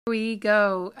We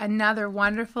go. Another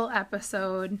wonderful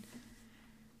episode.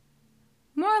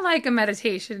 More like a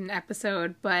meditation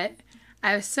episode, but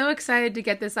I was so excited to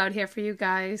get this out here for you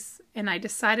guys, and I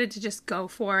decided to just go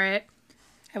for it.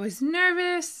 I was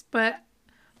nervous, but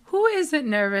who isn't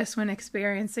nervous when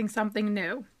experiencing something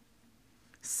new?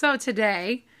 So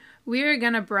today, we are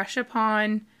going to brush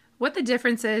upon what the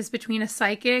difference is between a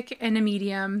psychic and a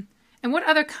medium, and what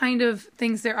other kind of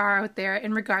things there are out there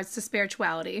in regards to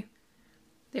spirituality.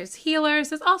 There's healers,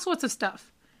 there's all sorts of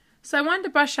stuff. So I wanted to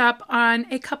brush up on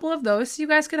a couple of those so you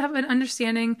guys could have an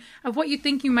understanding of what you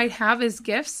think you might have as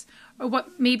gifts, or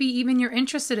what maybe even you're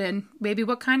interested in, maybe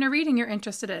what kind of reading you're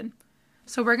interested in.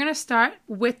 So we're going to start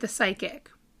with the psychic.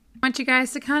 I want you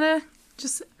guys to kind of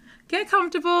just get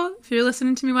comfortable. If you're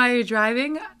listening to me while you're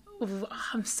driving,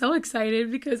 I'm so excited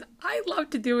because I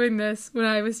loved doing this when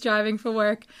I was driving for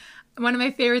work. One of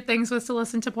my favorite things was to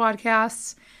listen to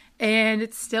podcasts, and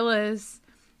it still is.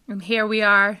 And here we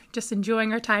are, just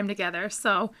enjoying our time together.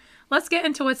 So let's get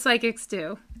into what psychics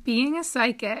do. Being a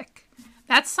psychic,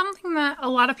 that's something that a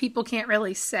lot of people can't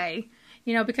really say,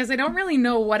 because they don't really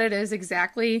know what it is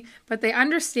exactly, but they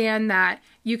understand that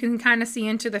you can kind of see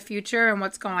into the future and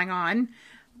what's going on.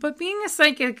 But being a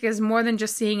psychic is more than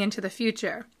just seeing into the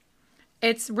future.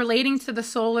 It's relating to the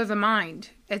soul or the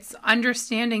mind. It's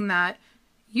understanding that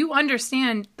you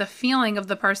understand the feeling of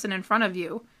the person in front of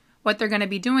you, what they're going to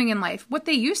be doing in life, what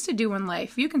they used to do in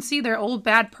life. You can see their old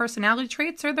bad personality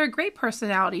traits or their great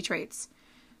personality traits.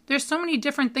 There's so many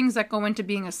different things that go into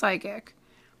being a psychic.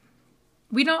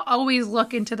 We don't always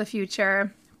look into the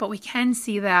future, but we can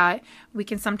see that. We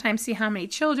can sometimes see how many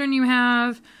children you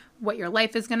have, what your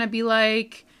life is going to be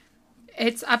like.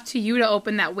 It's up to you to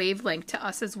open that wavelength to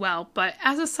us as well. But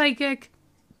as a psychic,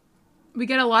 we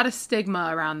get a lot of stigma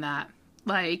around that.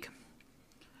 Like,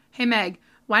 hey Meg,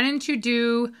 why didn't you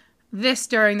do this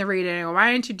during the reading? Or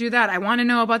why didn't you do that? I want to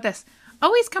know about this.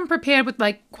 Always come prepared with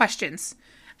questions.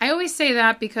 I always say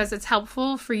that because it's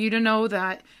helpful for you to know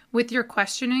that with your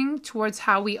questioning towards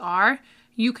how we are,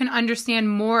 you can understand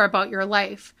more about your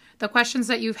life. The questions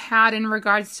that you've had in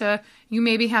regards to you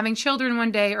maybe having children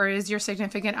one day, or is your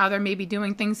significant other maybe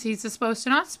doing things he's supposed to,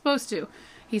 not supposed to.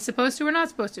 He's supposed to or not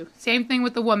supposed to. Same thing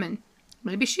with the woman.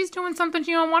 Maybe she's doing something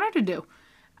you don't want her to do.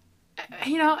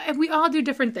 And we all do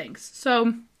different things.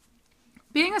 So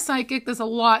being a psychic, there's a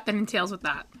lot that entails with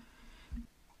that.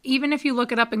 Even if you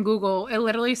look it up in Google, it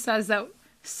literally says that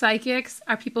psychics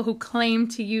are people who claim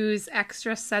to use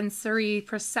extrasensory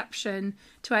perception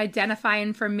to identify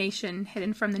information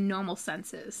hidden from the normal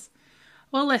senses.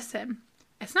 Well, listen,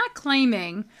 it's not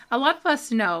claiming. A lot of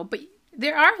us know, but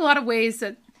there are a lot of ways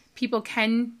that people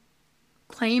can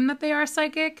claim that they are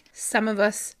psychic. Some of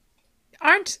us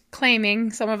aren't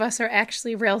claiming. Some of us are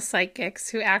actually real psychics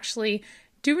who actually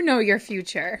do know your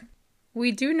future.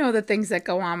 We do know the things that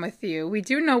go on with you. We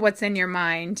do know what's in your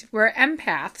mind. We're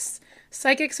empaths.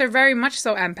 Psychics are very much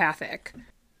so empathic.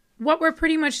 What we're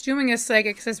pretty much doing as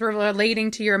psychics is we're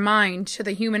relating to your mind, to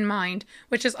the human mind,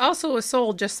 which is also a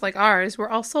soul just like ours. We're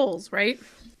all souls, right?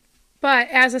 But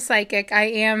as a psychic, I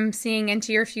am seeing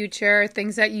into your future,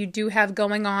 things that you do have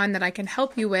going on that I can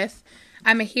help you with.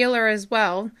 I'm a healer as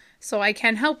well, so I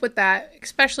can help with that,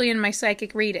 especially in my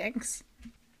psychic readings.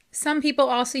 Some people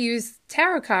also use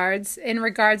tarot cards in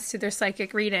regards to their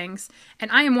psychic readings, and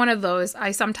I am one of those.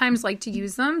 I sometimes like to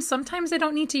use them. Sometimes I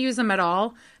don't need to use them at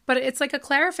all, but it's like a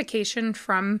clarification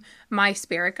from my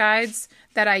spirit guides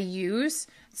that I use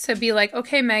to be like,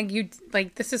 okay, Meg,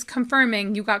 this is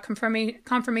confirming. You got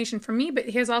confirmation from me, but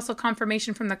here's also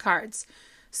confirmation from the cards.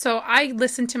 So I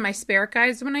listen to my spirit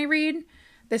guides when I read.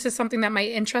 This is something that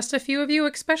might interest a few of you,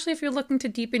 especially if you're looking to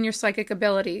deepen your psychic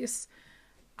abilities.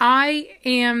 I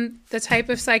am the type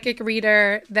of psychic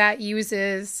reader that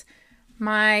uses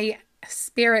my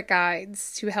spirit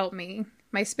guides to help me.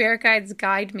 My spirit guides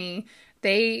guide me.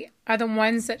 They are the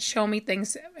ones that show me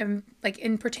things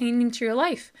in pertaining to your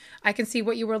life. I can see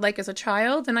what you were like as a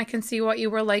child, and I can see what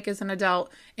you were like as an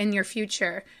adult in your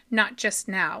future, not just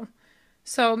now.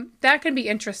 So that can be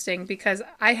interesting because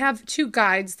I have two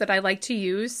guides that I like to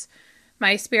use.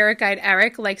 My spirit guide,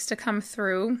 Eric, likes to come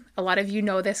through. A lot of you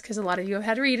know this because a lot of you have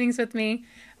had readings with me.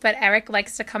 But Eric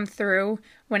likes to come through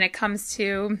when it comes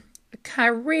to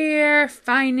career,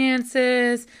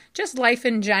 finances, just life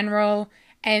in general.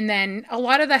 And then a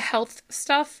lot of the health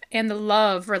stuff and the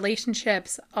love,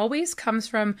 relationships always comes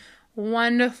from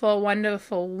wonderful,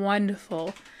 wonderful,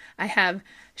 wonderful.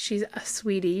 She's a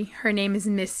sweetie. Her name is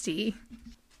Misty.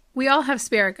 We all have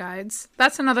spirit guides.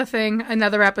 That's another thing,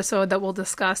 another episode that we'll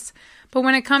discuss. But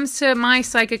when it comes to my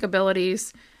psychic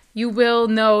abilities, you will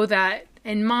know that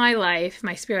in my life,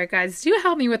 my spirit guides do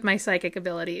help me with my psychic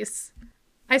abilities.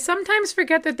 I sometimes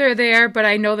forget that they're there, but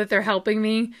I know that they're helping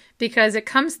me because it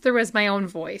comes through as my own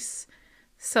voice.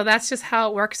 So that's just how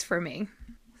it works for me.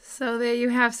 So there you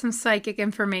have some psychic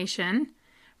information.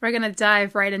 We're going to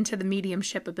dive right into the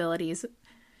mediumship abilities.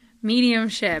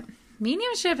 Mediumship.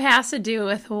 Mediumship has to do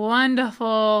with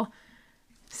wonderful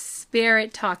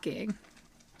spirit talking.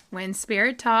 When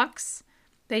spirit talks,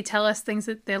 they tell us things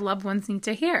that their loved ones need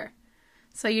to hear.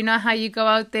 So you know how you go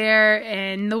out there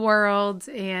in the world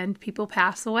and people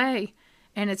pass away.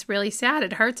 And it's really sad.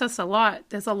 It hurts us a lot.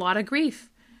 There's a lot of grief.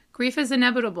 Grief is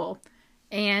inevitable.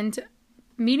 And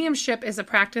mediumship is a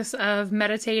practice of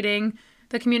meditating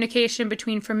the communication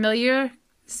between familiar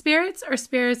spirits or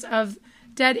spirits of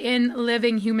dead and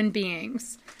living human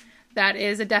beings. That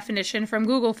is a definition from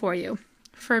Google for you.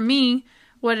 For me,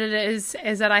 what it is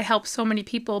that I help so many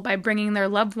people by bringing their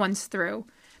loved ones through.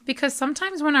 Because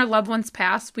sometimes when our loved ones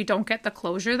pass, we don't get the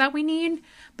closure that we need,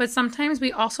 but sometimes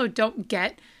we also don't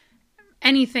get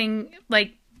anything,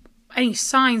 like any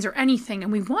signs or anything,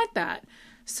 and we want that.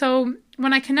 So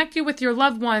when I connect you with your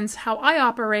loved ones, how I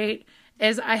operate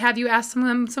is I have you ask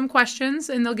them some questions,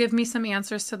 and they'll give me some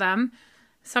answers to them.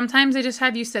 Sometimes I just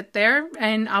have you sit there,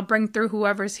 and I'll bring through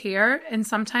whoever's here, and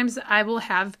sometimes I will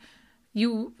have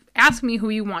you ask me who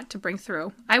you want to bring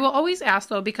through. I will always ask,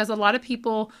 though, because a lot of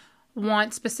people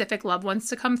want specific loved ones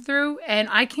to come through, and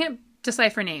I can't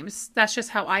decipher names. That's just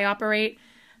how I operate.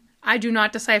 I do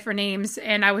not decipher names,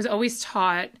 and I was always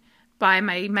taught by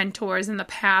my mentors in the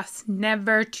past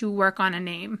never to work on a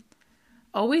name.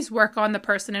 Always work on the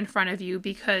person in front of you,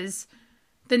 because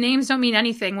the names don't mean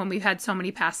anything when we've had so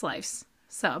many past lives.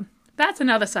 So that's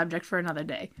another subject for another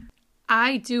day.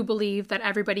 I do believe that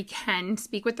everybody can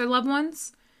speak with their loved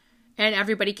ones, and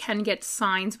everybody can get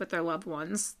signs with their loved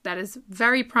ones. That is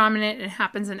very prominent. It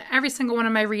happens in every single one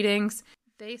of my readings.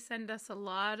 They send us a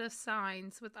lot of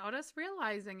signs without us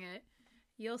realizing it.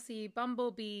 You'll see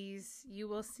bumblebees, you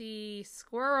will see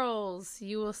squirrels,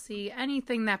 you will see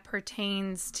anything that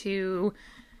pertains to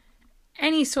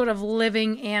any sort of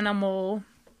living animal.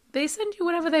 They send you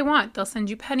whatever they want. They'll send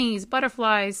you pennies,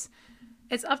 butterflies.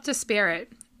 It's up to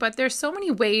spirit. But there's so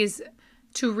many ways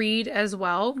to read as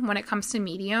well when it comes to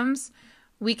mediums.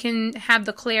 We can have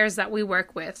the clairs that we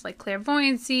work with, like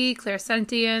clairvoyancy,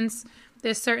 clairsentience.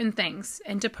 There's certain things.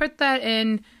 And to put that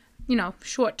in,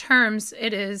 short terms,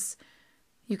 it is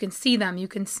you can see them, you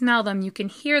can smell them, you can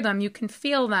hear them, you can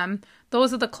feel them.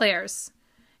 Those are the clairs.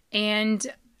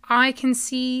 And I can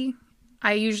see,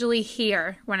 I usually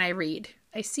hear when I read.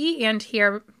 I see and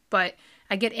hear, but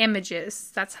I get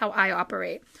images. That's how I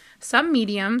operate. Some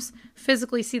mediums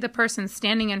physically see the person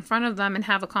standing in front of them and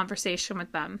have a conversation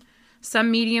with them.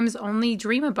 Some mediums only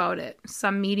dream about it.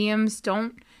 Some mediums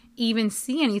don't even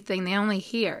see anything. They only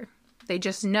hear. They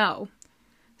just know.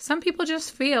 Some people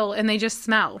just feel and they just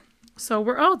smell. So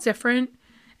we're all different,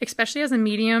 especially as a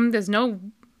medium. There's no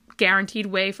guaranteed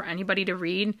way for anybody to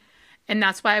read. And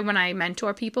that's why when I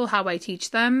mentor people, how I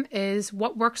teach them is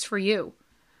what works for you.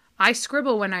 I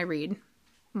scribble when I read.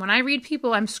 When I read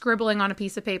people, I'm scribbling on a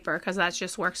piece of paper because that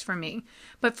just works for me.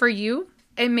 But for you,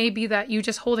 it may be that you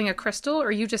just holding a crystal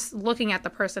or you just looking at the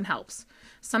person helps.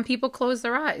 Some people close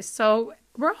their eyes. So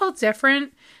we're all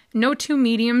different. No two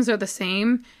mediums are the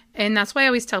same. And that's why I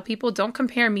always tell people don't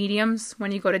compare mediums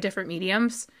when you go to different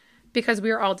mediums because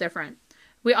we are all different.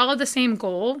 We all have the same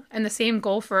goal, and the same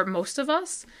goal for most of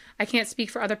us. I can't speak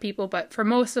for other people, but for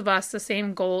most of us, the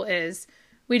same goal is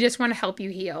we just want to help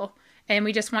you heal. And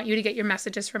we just want you to get your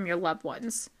messages from your loved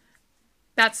ones.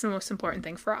 That's the most important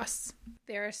thing for us.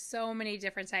 There are so many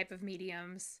different types of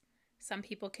mediums. Some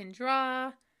people can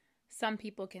draw. Some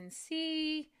people can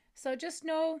see. So just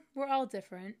know we're all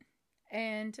different.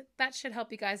 And that should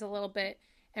help you guys a little bit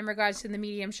in regards to the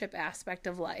mediumship aspect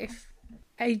of life.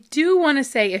 I do want to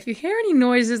say, if you hear any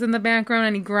noises in the background,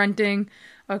 any grunting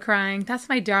or crying, that's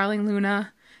my darling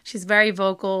Luna. She's very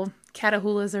vocal.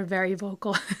 Catahoulas are very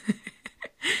vocal.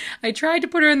 I tried to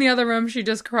put her in the other room. She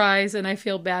just cries, and I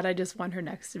feel bad. I just want her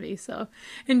next to me. So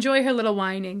enjoy her little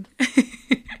whining.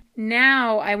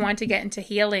 Now I want to get into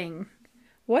healing.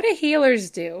 What do healers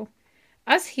do?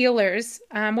 Us healers,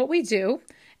 what we do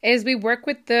is we work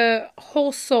with the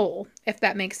whole soul, if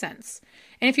that makes sense.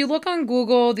 And if you look on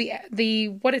Google, the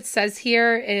what it says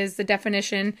here is the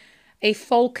definition. A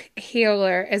folk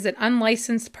healer is an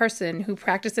unlicensed person who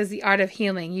practices the art of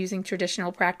healing using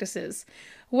traditional practices.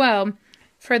 Well,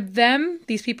 for them,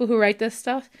 these people who write this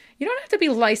stuff, you don't have to be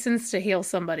licensed to heal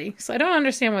somebody. So I don't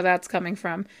understand where that's coming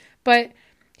from. But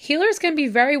healers can be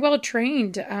very well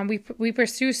trained. We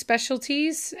pursue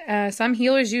specialties. Some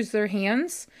healers use their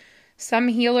hands. Some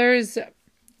healers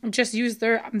just use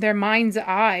their mind's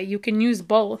eye. You can use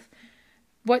both.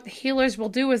 what healers will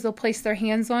do is they'll place their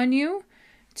hands on you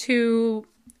to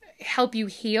help you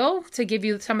heal, to give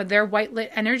you some of their white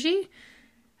lit energy.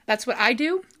 That's what I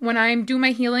do. When I do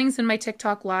my healings in my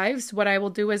TikTok lives, what I will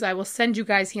do is I will send you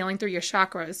guys healing through your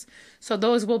chakras. So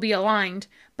those will be aligned.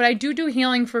 But I do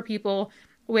healing for people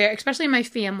where, especially my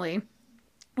family,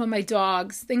 or my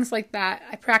dogs, things like that.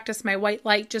 I practice my white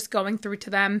light just going through to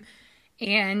them,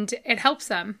 and it helps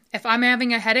them. If I'm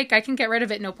having a headache, I can get rid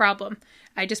of it, no problem.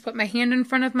 I just put my hand in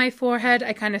front of my forehead.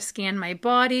 I kind of scan my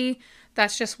body.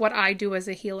 That's just what I do as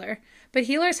a healer. But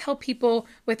healers help people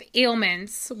with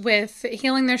ailments, with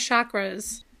healing their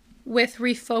chakras, with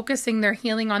refocusing their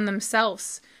healing on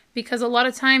themselves. Because a lot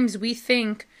of times we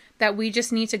think that we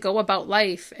just need to go about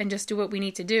life and just do what we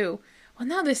need to do. Well,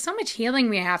 no, there's so much healing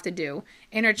we have to do.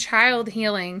 Inner child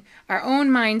healing, our own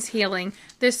mind's healing.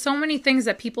 There's so many things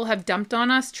that people have dumped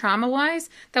on us trauma-wise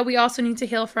that we also need to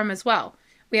heal from as well.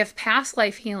 We have past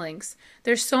life healings.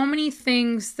 There's so many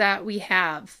things that we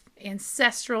have.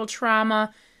 Ancestral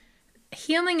trauma.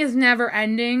 Healing is never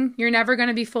ending. You're never going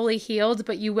to be fully healed,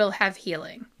 but you will have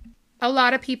healing. A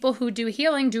lot of people who do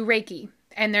healing do Reiki,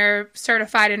 and they're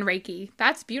certified in Reiki.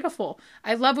 That's beautiful.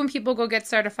 I love when people go get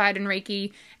certified in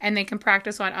Reiki and they can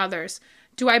practice on others.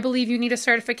 Do I believe you need a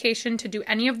certification to do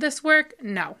any of this work?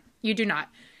 No, you do not.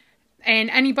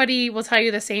 And anybody will tell you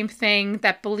the same thing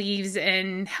that believes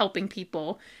in helping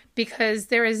people, because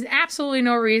there is absolutely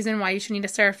no reason why you should need a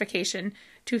certification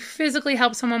to physically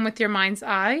help someone with your mind's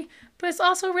eye. But it's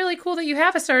also really cool that you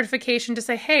have a certification to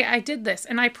say, hey, I did this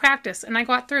and I practiced and I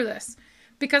got through this.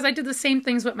 Because I did the same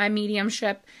things with my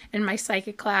mediumship and my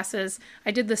psychic classes.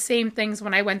 I did the same things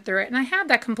when I went through it. And I had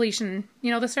that completion,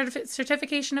 the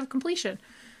certification of completion.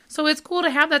 So it's cool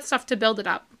to have that stuff to build it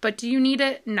up. But do you need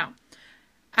it? No.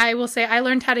 I will say I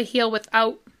learned how to heal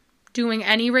without doing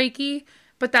any Reiki,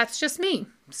 but that's just me.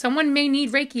 Someone may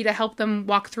need Reiki to help them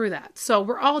walk through that. So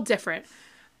we're all different.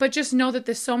 But just know that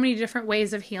there's so many different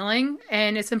ways of healing,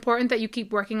 and it's important that you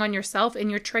keep working on yourself and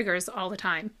your triggers all the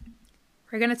time.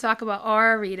 We're going to talk about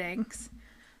aura readings.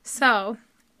 So,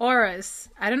 auras.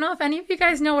 I don't know if any of you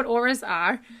guys know what auras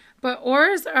are, but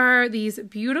auras are these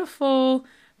beautiful,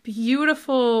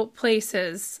 beautiful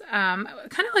places, kind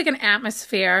of like an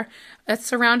atmosphere that's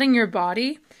surrounding your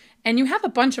body. And you have a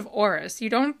bunch of auras. You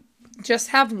don't just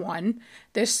have one.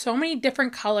 There's so many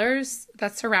different colors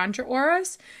that surround your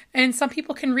auras, and some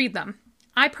people can read them.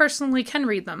 I personally can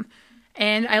read them.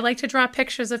 And I like to draw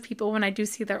pictures of people when I do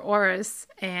see their auras,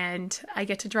 and I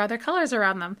get to draw their colors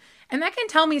around them. And that can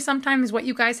tell me sometimes what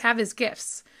you guys have as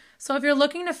gifts. So if you're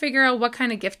looking to figure out what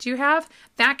kind of gift you have,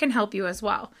 that can help you as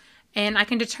well. And I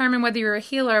can determine whether you're a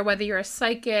healer, whether you're a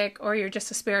psychic, or you're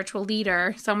just a spiritual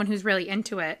leader, someone who's really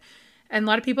into it. And a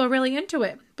lot of people are really into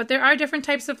it. But there are different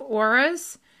types of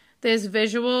auras. There's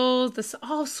visuals, there's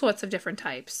all sorts of different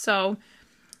types. So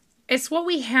it's what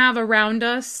we have around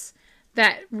us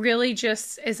that really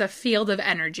just is a field of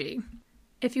energy.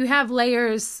 If you have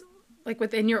layers like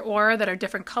within your aura that are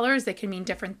different colors, they can mean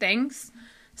different things.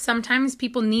 Sometimes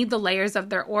people need the layers of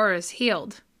their auras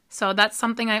healed. So that's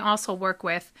something I also work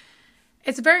with.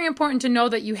 It's very important to know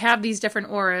that you have these different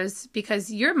auras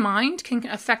because your mind can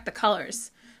affect the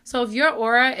colors. So if your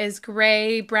aura is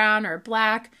gray, brown, or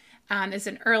black, it's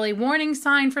an early warning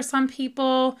sign for some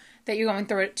people that you're going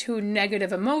through two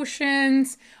negative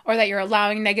emotions, or that you're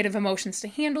allowing negative emotions to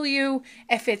handle you.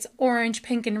 If it's orange,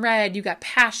 pink, and red, you got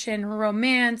passion,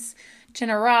 romance,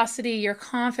 generosity, you're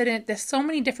confident. There's so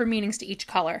many different meanings to each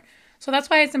color. So that's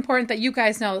why it's important that you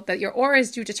guys know that your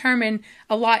auras do determine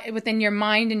a lot within your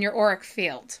mind and your auric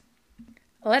field.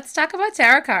 Let's talk about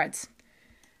tarot cards.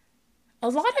 A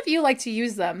lot of you like to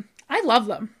use them. I love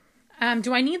them.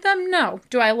 Do I need them? No.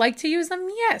 Do I like to use them?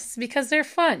 Yes, because they're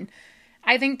fun.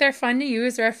 I think they're fun to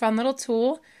use. They're a fun little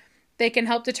tool. They can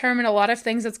help determine a lot of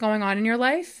things that's going on in your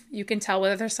life. You can tell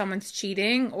whether someone's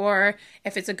cheating or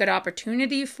if it's a good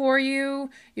opportunity for you.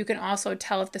 You can also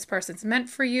tell if this person's meant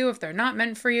for you, if they're not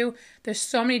meant for you. There's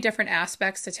so many different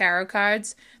aspects to tarot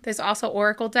cards. There's also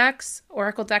oracle decks.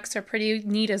 Oracle decks are pretty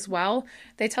neat as well.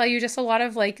 They tell you just a lot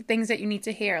of things that you need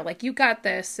to hear, like you got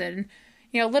this, and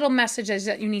little messages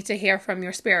that you need to hear from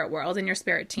your spirit world and your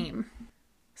spirit team.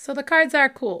 So the cards are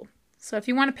cool. So if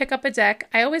you want to pick up a deck,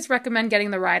 I always recommend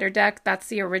getting the Rider deck. That's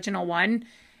the original one.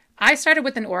 I started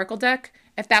with an Oracle deck.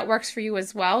 If that works for you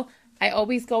as well, I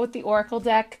always go with the Oracle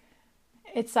deck.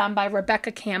 It's by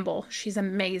Rebecca Campbell. She's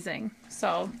amazing.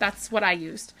 So that's what I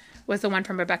used, was the one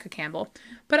from Rebecca Campbell.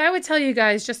 But I would tell you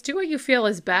guys, just do what you feel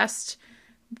is best.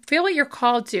 Feel what you're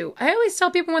called to. I always tell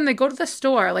people when they go to the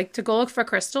store, to go look for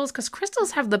crystals, because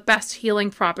crystals have the best healing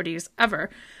properties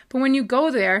ever. But when you go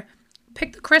there,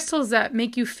 pick the crystals that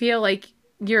make you feel like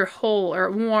you're whole or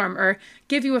warm or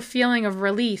give you a feeling of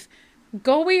relief,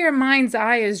 go where your mind's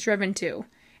eye is driven to.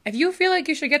 If you feel like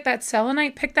you should get that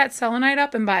selenite, pick that selenite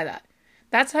up and buy that.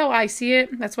 That's how I see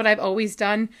it. That's what I've always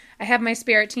done. I have my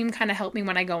spirit team kind of help me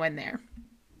when I go in there.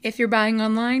 If you're buying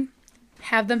online,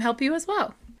 have them help you as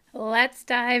well. Let's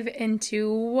dive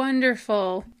into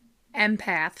wonderful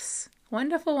empaths.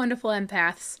 Wonderful, wonderful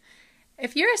empaths.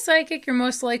 If you're a psychic, you're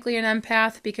most likely an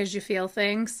empath because you feel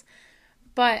things.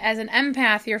 But as an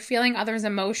empath, you're feeling others'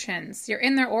 emotions. You're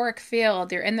in their auric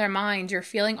field. You're in their mind. You're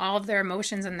feeling all of their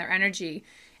emotions and their energy.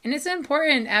 And it's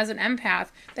important as an empath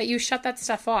that you shut that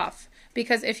stuff off.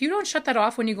 Because if you don't shut that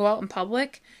off when you go out in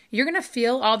public, you're going to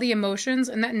feel all the emotions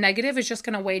and that negative is just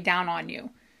going to weigh down on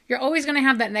you. You're always going to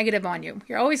have that negative on you.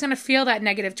 You're always going to feel that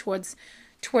negative towards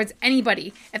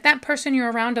anybody. If that person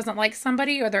you're around doesn't like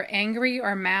somebody or they're angry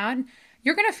or mad,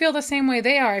 you're going to feel the same way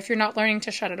they are if you're not learning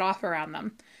to shut it off around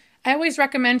them. I always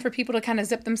recommend for people to kind of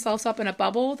zip themselves up in a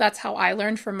bubble. That's how I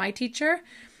learned from my teacher.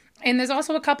 And there's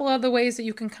also a couple other ways that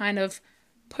you can kind of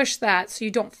push that so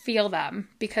you don't feel them,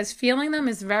 because feeling them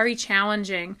is very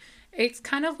challenging. It's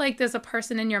kind of like there's a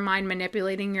person in your mind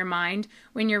manipulating your mind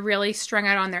when you're really strung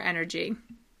out on their energy.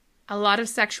 A lot of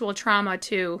sexual trauma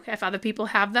too. If other people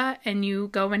have that and you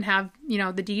go and have,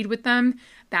 the deed with them,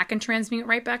 that can transmute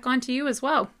right back onto you as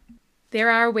well. There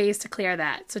are ways to clear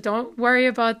that. So don't worry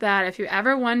about that. If you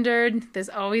ever wondered, there's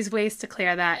always ways to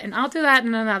clear that. And I'll do that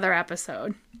in another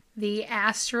episode. The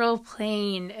astral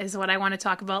plane is what I want to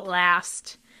talk about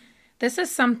last. This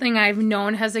is something I've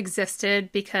known has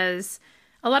existed because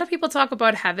a lot of people talk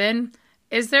about heaven.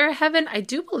 Is there a heaven? I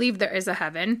do believe there is a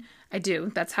heaven. I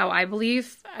do. That's how I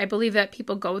believe. I believe that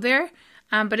people go there,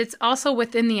 but it's also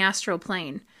within the astral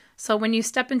plane. So when you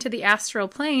step into the astral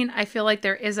plane, I feel like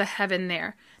there is a heaven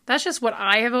there. That's just what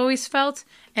I have always felt,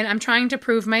 and I'm trying to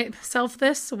prove myself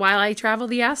this while I travel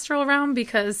the astral realm,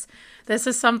 because this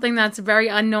is something that's very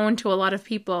unknown to a lot of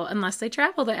people unless they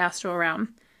travel the astral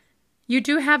realm. You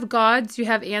do have gods, you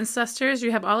have ancestors,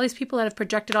 you have all these people that have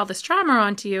projected all this trauma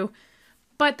onto you,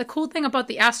 but the cool thing about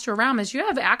the astral realm is you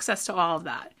have access to all of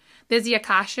that. There's the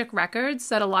Akashic records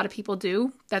that a lot of people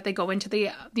do, that they go into the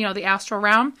astral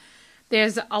realm.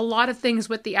 There's a lot of things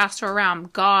with the astral realm,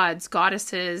 gods,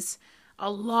 goddesses, a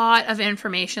lot of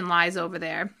information lies over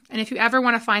there. And if you ever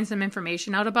want to find some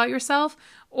information out about yourself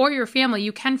or your family,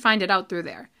 you can find it out through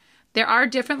there. There are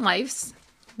different lives.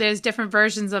 There's different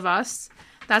versions of us.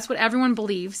 That's what everyone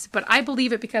believes, but I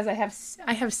believe it because I have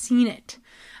seen it.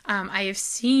 I have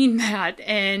seen that,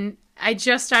 and I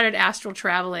just started astral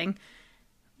traveling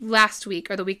last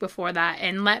week or the week before that,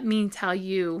 and let me tell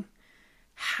you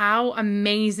how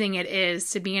amazing it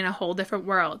is to be in a whole different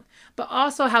world, but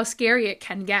also how scary it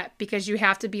can get because you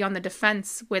have to be on the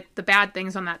defense with the bad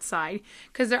things on that side,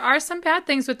 because there are some bad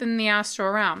things within the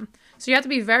astral realm, so you have to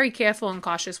be very careful and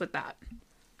cautious with that.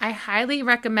 I highly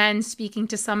recommend speaking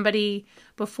to somebody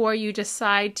before you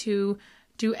decide to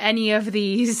do any of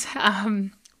these,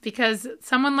 because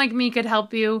someone like me could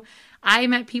help you. I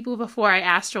met people before I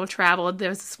astral traveled.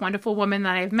 There's this wonderful woman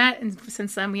that I've met, and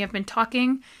since then we have been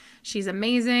talking. She's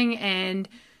amazing, and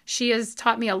she has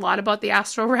taught me a lot about the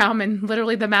astral realm in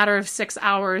literally the matter of 6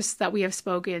 hours that we have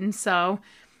spoken. So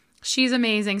she's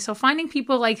amazing. So finding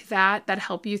people like that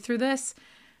help you through this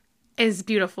is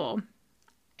beautiful.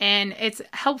 And it's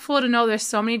helpful to know there's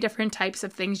so many different types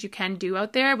of things you can do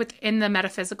out there within the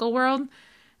metaphysical world.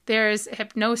 There's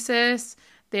hypnosis,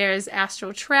 there's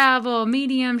astral travel,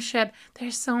 mediumship.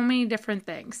 There's so many different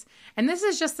things. And this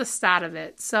is just the start of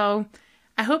it. So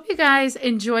I hope you guys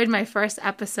enjoyed my first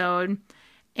episode.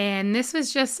 And this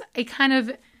was just a kind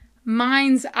of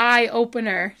mind's eye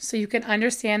opener so you can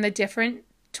understand the different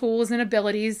tools and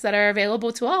abilities that are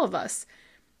available to all of us.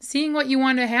 Seeing what you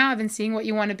want to have and seeing what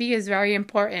you want to be is very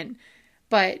important.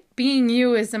 But being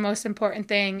you is the most important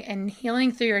thing, and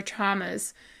healing through your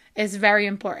traumas is very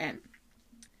important.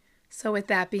 So with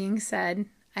that being said,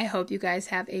 I hope you guys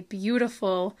have a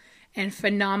beautiful and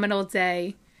phenomenal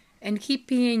day, and keep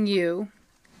being you.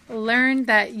 Learn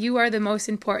that you are the most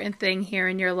important thing here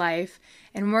in your life,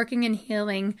 and working and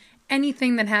healing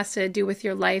anything that has to do with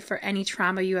your life or any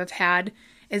trauma you have had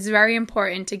is very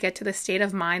important to get to the state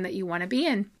of mind that you want to be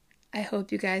in. I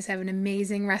hope you guys have an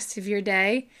amazing rest of your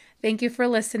day. Thank you for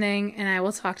listening, and I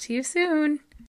will talk to you soon.